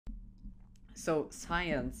So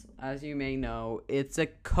science, as you may know, it's a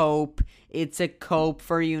cope. It's a cope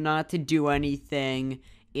for you not to do anything.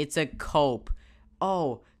 It's a cope.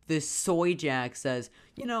 Oh, this soy jack says,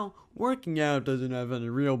 working out doesn't have any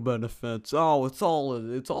real benefits. Oh, it's all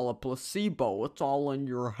a placebo. It's all in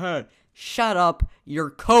your head. Shut up.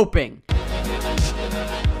 You're coping.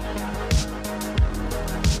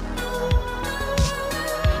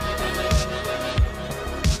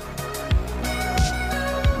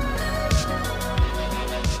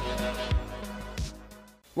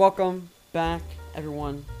 Welcome back,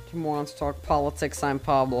 everyone, to Morons Talk Politics. I'm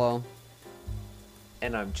Pablo.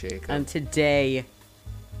 And I'm Jacob. And today,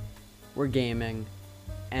 we're gaming.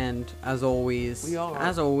 And as always,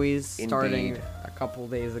 starting a couple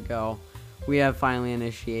days ago, we have finally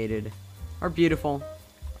initiated our beautiful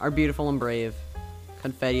and brave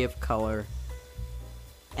confetti of color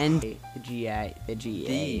and the GA.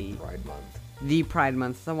 The Pride Month. The Pride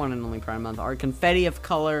Month, the one and only Pride Month. Our confetti of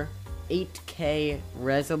color 8K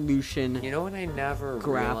resolution. You know what I never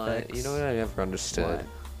graphics. You know what I never understood? What?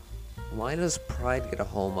 Why does Pride get a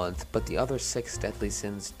whole month, but the other 6 deadly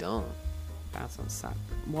sins don't? That's sad.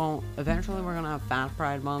 Well, eventually we're gonna have Fat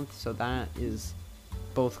Pride Month, so that is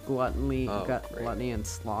both gluttony and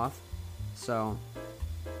sloth. So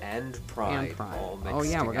and pride. All mixed oh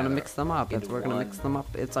yeah, we're gonna mix them up. We're gonna mix them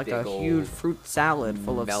up. It's like a huge fruit salad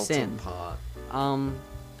full of sin. Pot.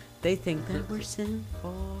 They think that we're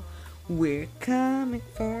sinful. We're coming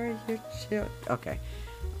for your children. Okay.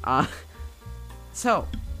 So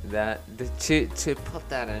that to put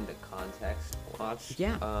that into context, watch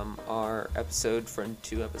our episode from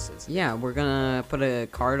 2 episodes ago. Yeah, we're gonna put a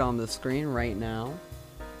card on the screen right now.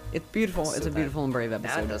 It's beautiful. So it's a beautiful and brave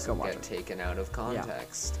episode. That doesn't Go watch get taken out of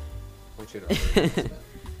context. Yeah. Which it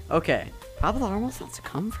okay. Pablo almost has to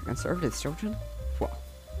come for conservative children. Well.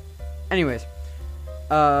 Anyways.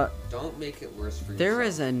 Don't make it worse for yourself. There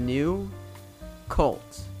is a new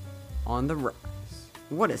cult on the rise.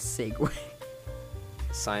 What a segue.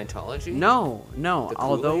 Scientology? No.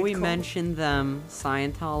 Although we cult? mentioned them,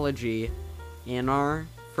 Scientology, in our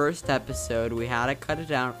first episode, we had to cut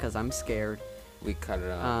it out because I'm scared. We cut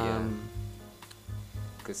it out, yeah.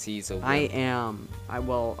 Because he's a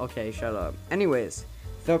wimp. Okay, shut up. Anyways,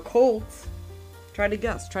 the cult. Try to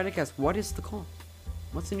guess. What is the cult?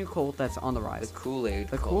 What's the new cult that's on the rise? The Kool-Aid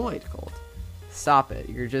cult. The Kool-Aid cult. Stop it.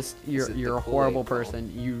 You're a horrible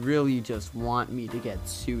person. You really just want me to get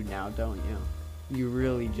sued now, don't you? You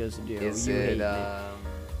really just do. Is you hate it,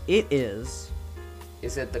 me. It is.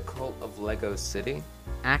 Is it the cult of Lego City?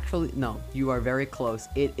 Actually, no. You are very close.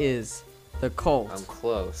 It is the cult. I'm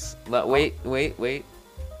close. Wait.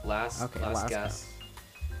 Last guess.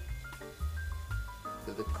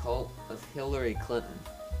 The cult of Hillary Clinton.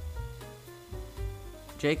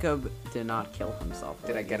 Jacob did not kill himself.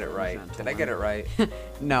 Did I get it right?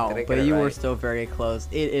 No, but you were still very close.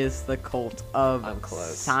 It is the cult of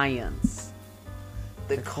science.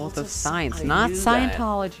 The cult of science, not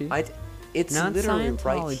Scientology. It's not literally Scientology.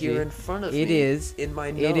 right here in front of me. It is. In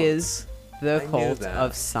my notes. It is the cult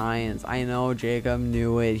of science. I know Jacob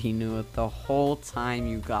knew it. He knew it the whole time.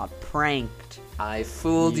 You got pranked. I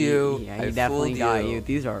fooled you. Yeah, he definitely got you.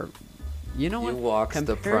 These are... You know what? You walked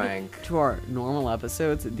the prank. To our normal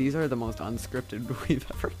episodes, these are the most unscripted we've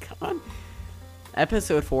ever gone.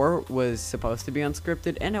 Episode 4 was supposed to be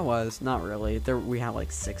unscripted, and it was. Not really. We had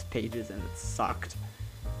like 6 pages, and it sucked.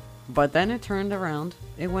 But then it turned around.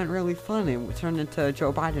 It went really fun. It turned into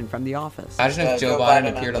Joe Biden from The Office. Imagine if Joe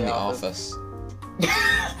Biden appeared on The Office.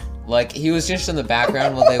 Like, he was just in the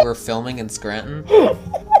background while they were filming in Scranton.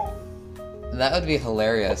 That would be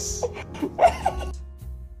hilarious.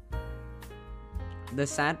 The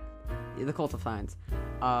cult of science.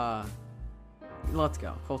 Let's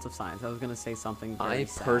go. Cult of science. I was gonna say something very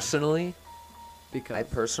sad. I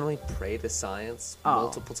personally pray to science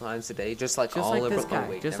multiple times a day, just like all this guy.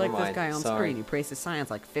 wait, just like this guy on screen. He prays to science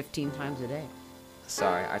like 15 times a day.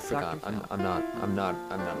 Sorry, I forgot. I'm not a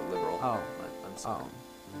liberal. Oh, I'm sorry.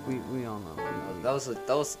 We all know. That was a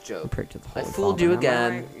joke. Pray to the Holy I fooled Father. you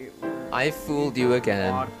again. I fooled you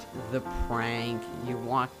again. Walked the prank. You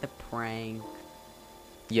walked the prank.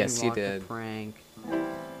 Yes, you did. The prank.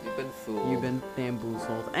 You've been fooled. You've been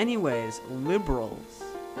bamboozled. Anyways, liberals.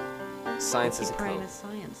 Science is a praying cult. to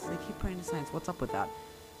science. They keep praying to science. What's up with that?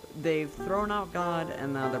 They've thrown out God,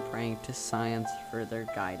 and now they're praying to science for their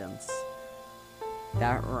guidance.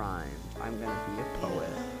 That rhymed. I'm gonna be a poet.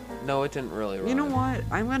 No, it didn't really rhyme. You know what?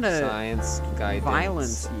 I'm gonna science guidance.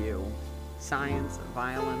 Violence you. Science,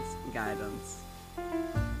 violence, guidance.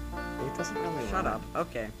 It doesn't really Shut rhyme. up.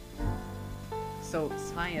 Okay. So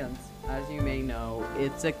science as you may know,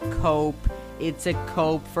 it's a cope. It's a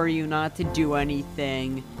cope for you not to do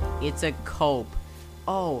anything. It's a cope.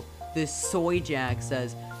 Oh, the soy jack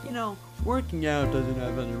says, working out doesn't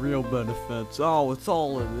have any real benefits. Oh, it's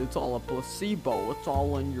all a placebo. It's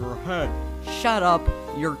all in your head. Shut up.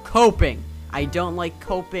 You're coping. I don't like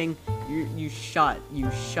coping. You shut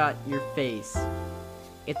your face.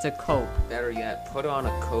 It's a cope. Better yet, put on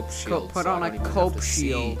a cope shield. Put on a cope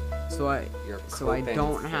shield so I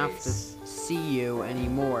don't have to see you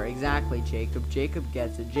anymore. Exactly, Jacob. Jacob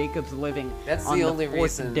gets it. Jacob's living on the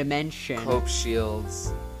fourth dimension. Cope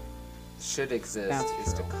shields should exist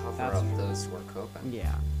is to cover up those who are coping.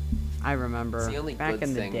 Yeah. I remember it's the only back good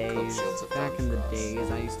in the thing days. cope shields have Back done in the for us.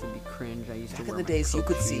 days, I used to be cringe. I used to wear in the days, my you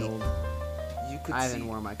cope could see shield. I didn't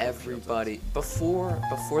wear my cope everybody before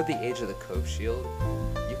the age of the cope shield.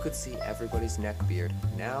 You could see everybody's neck beard.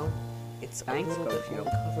 Now, it's a little bit more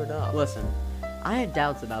covered up. Listen, I had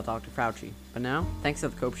doubts about Dr. Fauci, but now, thanks to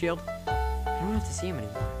the cope shield, I don't have to see him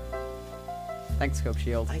anymore. Thanks, cope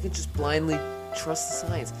shield. I can just blindly trust the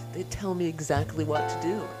science. They tell me exactly what to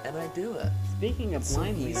do, and I do it. Speaking of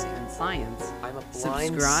blindly and science, I'm a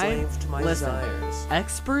blind slave to my desires.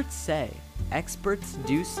 Experts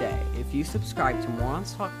do say, if you subscribe to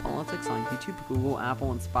Morons Talk Politics on YouTube, Google,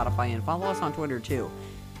 Apple, and Spotify, and follow us on Twitter too,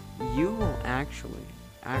 you will actually,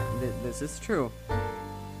 this is true,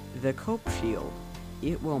 the cope shield,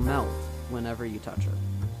 it will melt whenever you touch it.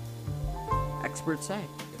 Experts say.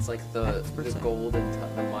 It's like the golden,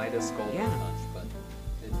 the Midas golden touch, but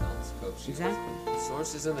it melts cope shield. Exactly.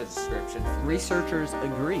 Sources in the description. Researchers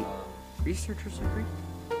agree. Researchers agree.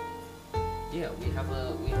 Yeah, we have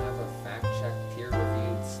a fact-checked,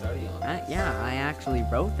 peer-reviewed study on this. Yeah, I actually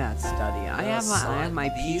wrote that study. I have my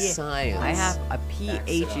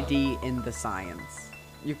PhD in the science.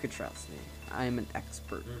 You could trust me. I am an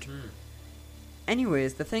expert. Mm-hmm.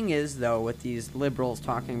 Anyways, the thing is, though, with these liberals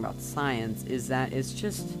talking about science, is that it's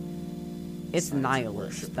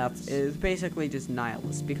nihilist. It's basically just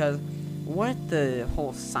nihilist, because what the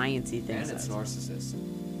whole sciencey thing and says. It's narcissist.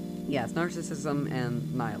 Yeah, it's narcissism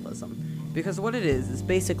and nihilism. Because what it is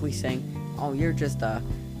basically saying, oh, you're just a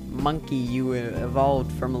monkey, you evolved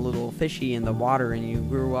from a little fishy in the water, and you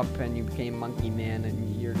grew up and you became monkey man,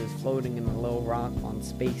 and you're just floating in a little rock on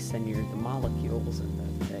space, and you're the molecules, and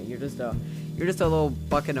you're just a little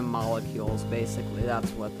bucket of molecules, basically.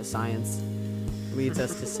 That's what the science leads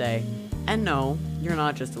us to say. And no, you're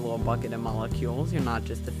not just a little bucket of molecules. You're not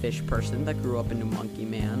just a fish person that grew up into monkey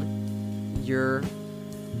man. You're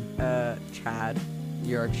Chad.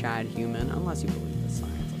 You're a Chad human, unless you believe the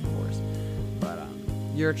science, of course. But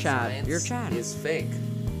you're Chad. Science you're Chad. Is fake.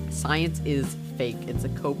 Science is fake. It's a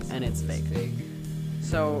cope and it's fake.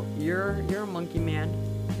 So you're a monkey man.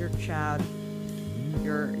 You're Chad.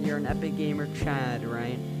 You're an epic gamer Chad,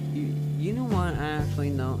 right? You know what?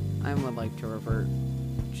 I would like to revert.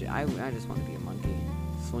 I just want to be a monkey,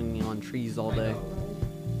 swinging on trees all day.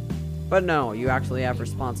 But no, you actually have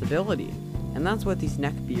responsibility. And that's what these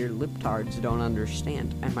neckbeard libtards don't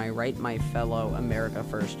understand. Am I right, my fellow America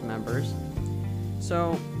First members?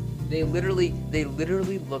 So, they literally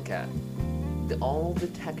look at all the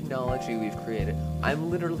technology we've created. I'm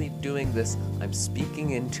literally doing this. I'm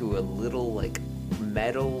speaking into a little,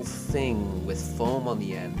 metal thing with foam on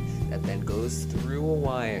the end that then goes through a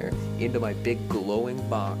wire into my big glowing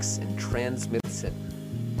box and transmits it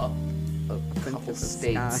up a couple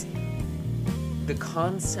states. The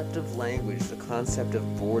concept of language, the concept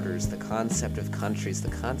of borders, the concept of countries, the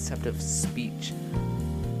concept of speech.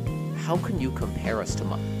 How can you compare us to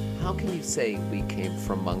how can you say we came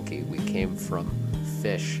from monkey, we came from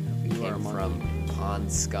fish, we came from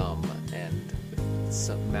pond scum and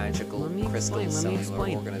some magical crystal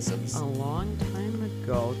cellular organisms? A long time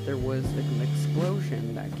ago, there was an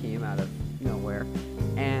explosion that came out of nowhere,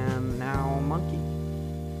 and now a monkey.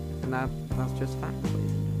 And that's just fact,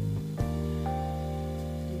 please.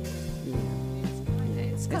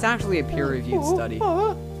 It's actually a peer-reviewed study.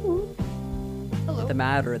 Hello. The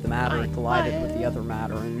matter collided with the other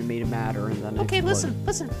matter, and it made a matter, and then okay, exploded.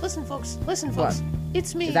 listen, folks. What?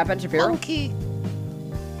 It's me. Is that Ben Shapiro? Monkey.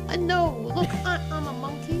 No, look, I'm a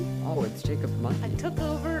monkey. Oh, it's Jacob the monkey. I took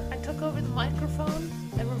over the microphone.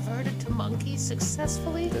 I reverted to monkey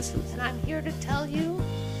successfully, and I'm here to tell you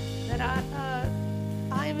that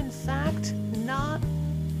I am in fact not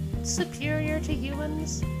superior to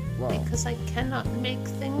humans. Whoa. Because I cannot make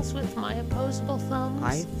things with my opposable thumbs.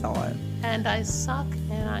 I thought. And I suck,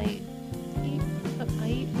 and I eat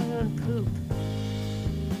my own poop.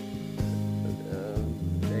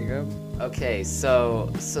 There you go. Okay,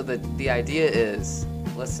 so the idea is,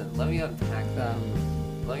 listen, let me unpack that.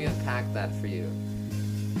 Let me unpack that for you.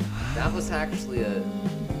 That was actually a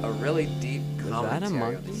really deep Was commentary that a on the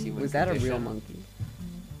monkey? human Was that a real condition. monkey?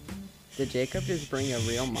 Did Jacob just bring a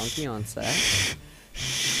real monkey on set?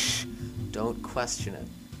 Don't question it.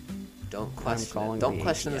 Don't question calling it. Don't the-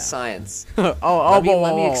 question yeah. the science. Let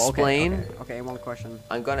me explain. Okay, one question.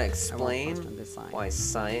 I'm gonna question explain this science. why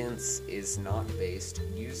science is not based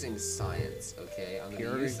using science, okay? I'm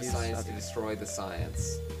gonna use the Peer-reviewed science to study. destroy the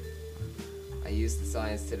science. I use the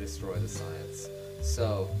science to destroy the science.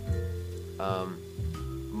 So,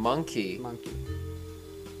 monkey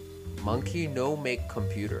no make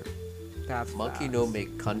computer. That's Monkey fast. no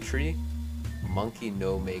make country. Monkey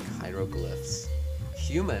no make hieroglyphs.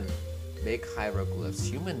 Human make hieroglyphs.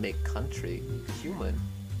 Human make country. Human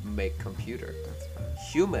make computer.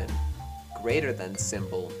 Human greater than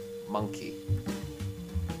symbol monkey.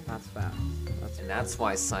 That's fast. And that's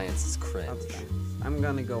why science is That's cringe. fast. I'm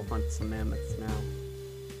gonna go hunt some mammoths now.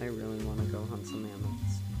 I really want to go hunt some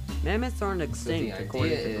mammoths. Mammoths aren't extinct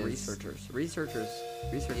according to the idea is- researchers.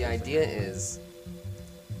 The idea is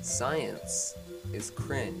science is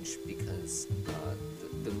cringe because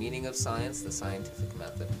the meaning of science, the scientific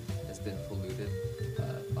method, has been polluted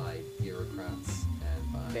by bureaucrats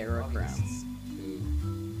and by Bureaucrats.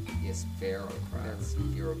 lobbyists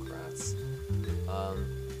bureaucrats.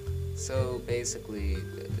 So basically,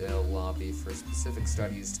 they'll lobby for specific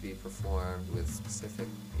studies to be performed with specific,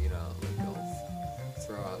 like they'll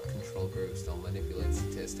throw out control groups, they'll manipulate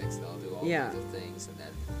statistics, they'll do all Yeah. kinds of things, and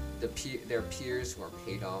then their peers who are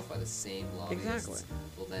paid off by the same lobbyists Exactly.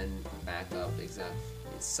 will then back up exactly.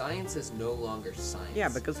 Science is no longer science. Yeah,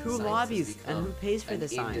 because who Science has lobbies and become who pays for an the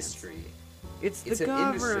science? industry. It's the It's an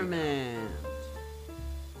industry now. government.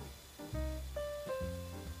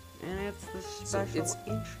 And it's the special it's-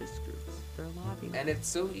 interest groups. They're lobbying. And it's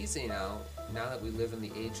so easy now that we live in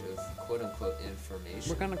the age of quote-unquote information.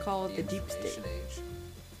 We're gonna call it the deep information state. age.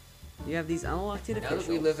 You have these unelected Now officials.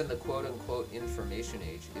 that we live in the quote-unquote information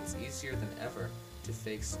age, it's easier than ever to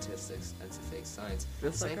fake statistics and to fake science.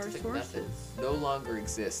 Just like our Scientific method sources. no longer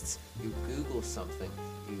exists. You Google something,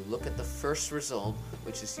 you look at the first result,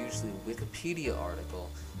 which is usually a Wikipedia article,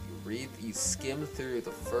 you skim through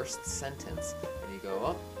the first sentence, and you go,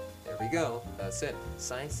 oh, there we go, that's it.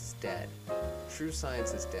 Science is dead. True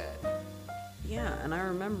science is dead. Yeah, and I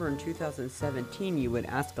remember in 2017 you would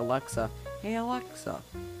ask Alexa, "Hey Alexa,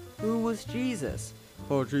 who was Jesus?"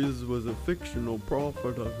 "Oh, Jesus was a fictional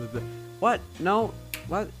prophet of the..." What? No.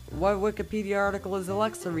 What Wikipedia article is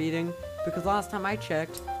Alexa reading? Because last time I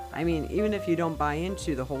checked, I mean, even if you don't buy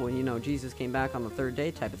into the whole, Jesus came back on the third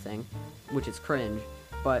day type of thing, which is cringe,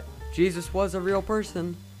 but Jesus was a real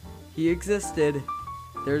person. He existed.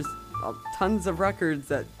 There's tons of records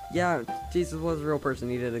that, yeah, Jesus was a real person.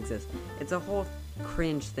 He did exist. It's a whole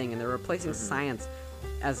cringe thing, and they're replacing science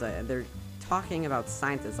as they're talking about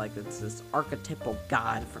science as like it's this archetypal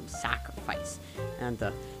god from sacrifice, and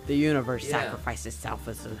the universe Yeah. sacrificed itself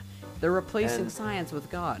as they're replacing And- science with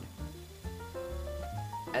God.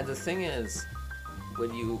 And the thing is,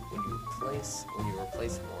 when you replace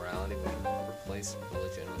morality, when you replace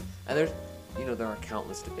religion, and there are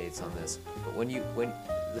countless debates on this,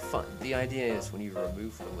 but the idea is when you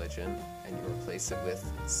remove religion and you replace it with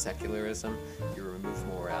secularism, you remove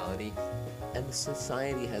morality, and the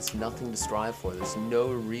society has nothing to strive for. There's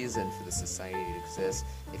no reason for the society to exist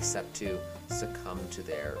except to succumb to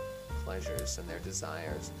their pleasures and their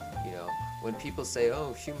desires. When people say,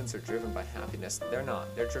 oh, humans are driven by happiness, they're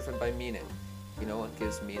not. They're driven by meaning. You know what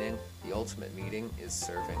gives meaning? The ultimate meaning is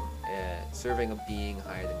serving a being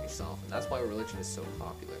higher than yourself. And that's why religion is so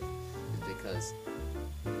popular, is because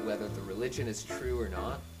whether the religion is true or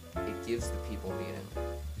not, it gives the people meaning.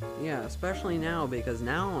 Yeah, especially now, because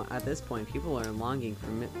now at this point people are longing for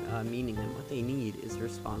meaning, and what they need is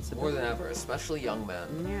responsibility. More than ever, especially young men.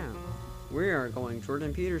 Yeah, we are going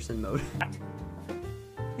Jordan Peterson mode.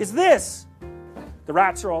 Is this. The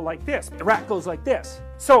rats are all like this. The rat goes like this.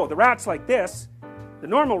 So the rat's like this. The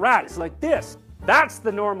normal rat is like this. That's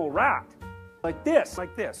the normal rat. Like this,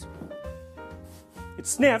 like this. It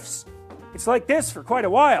sniffs. It's like this for quite a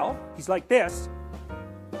while. He's like this.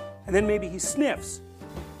 And then maybe he sniffs.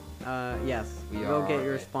 Yes. We Go are get your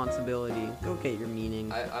alright. responsibility. Go get your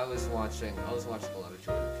meaning. I was watching a lot of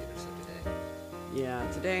Jordan Peterson today. Yeah,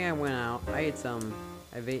 today I went out. I ate some.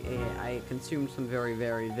 I consumed some very,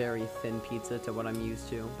 very, very thin pizza to what I'm used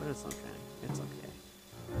to, but it's okay. It's okay.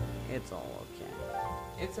 It's all okay.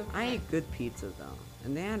 It's a I ate good pizza though.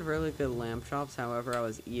 And they had really good lamb chops. However, I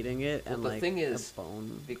was eating it and Well, the like thing is, the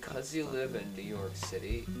bone. because you live in New York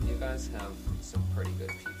City, you guys have some pretty good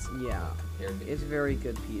pizza. Yeah, Compared to it's very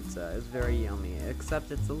good pizza. It's very yummy. Except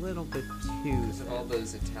it's a little bit too. because of all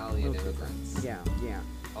those Italian immigrants. Yeah, yeah.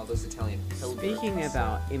 All those Italian pilgrims. Speaking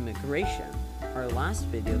about immigration, our last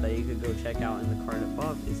video that you could go check out in the card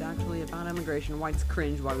above is actually about immigration, why it's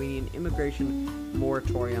cringe, why we need an immigration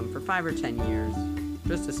moratorium for 5 or 10 years,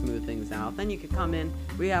 just to smooth things out. Then you could come in,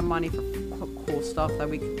 we have money for cool stuff that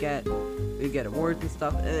we could get, we get awards and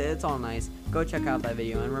stuff, it's all nice. Go check out that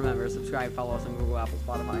video, and remember, subscribe, follow us on Google, Apple,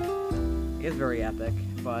 Spotify. It's very epic,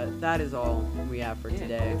 but that is all we have for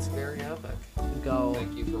today. It's very epic. Go.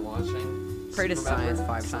 Thank you for watching. Pray to Remember, science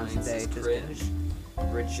 5 times a science day. is Just cringe.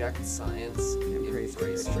 kidding. Reject science. Embrace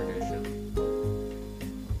Embrace tradition.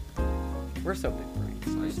 We're so big brains.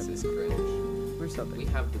 Science is cringe. We're so We big.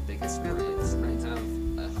 have the biggest brains. I have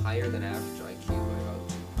a higher than average IQ by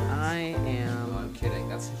about I 2. No, am. I'm kidding.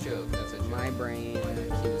 That's a joke. That's a joke. My brain. My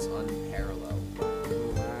IQ is unparalleled.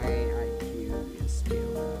 My IQ is 2.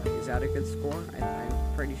 Is that a good score?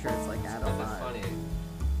 I'm pretty sure it's like out of Kind of 5.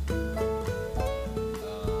 funny.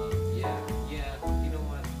 Yeah. You know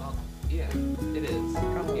what? Yeah, it is.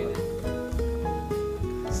 Probably. It is.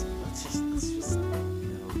 Let's just,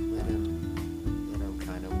 let him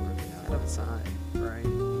kind of work it out. Out of 5, right?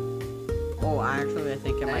 Oh, actually, I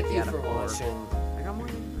think it might Thank be you out of for 4. watching. I got more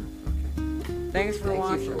than that. Okay. Thanks for Thank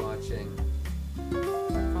watching. you for watching.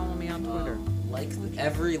 Follow me on Twitter.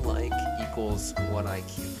 Every like equals 1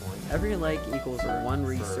 IQ point. Every like equals 1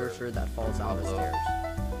 researcher that falls down the Pablo. stairs.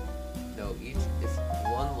 No, if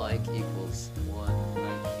 1 like equals 1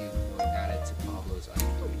 IQ point added to Pablo's IQ.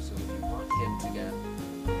 So if you want him to get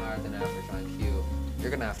higher than average IQ, you're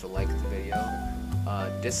gonna have to like the video.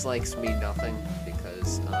 Dislikes mean nothing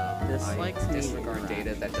because Dislikes I mean disregard interaction.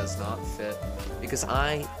 data that does not fit. Because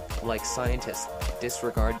I, like scientists,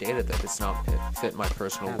 disregard data that does not fit my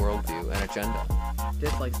personal worldview and agenda.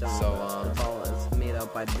 Dislikes don't So, exist. That's all it's made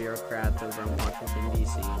up by the bureaucrats over in Washington,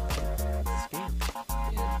 D.C. It's a scam.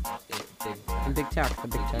 In big tech. And big tech, the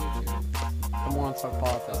big tech. The Morons talk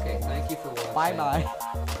politics. Okay, thank you for watching. Bye-bye.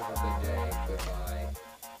 Have a good day. Goodbye.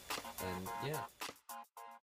 And yeah.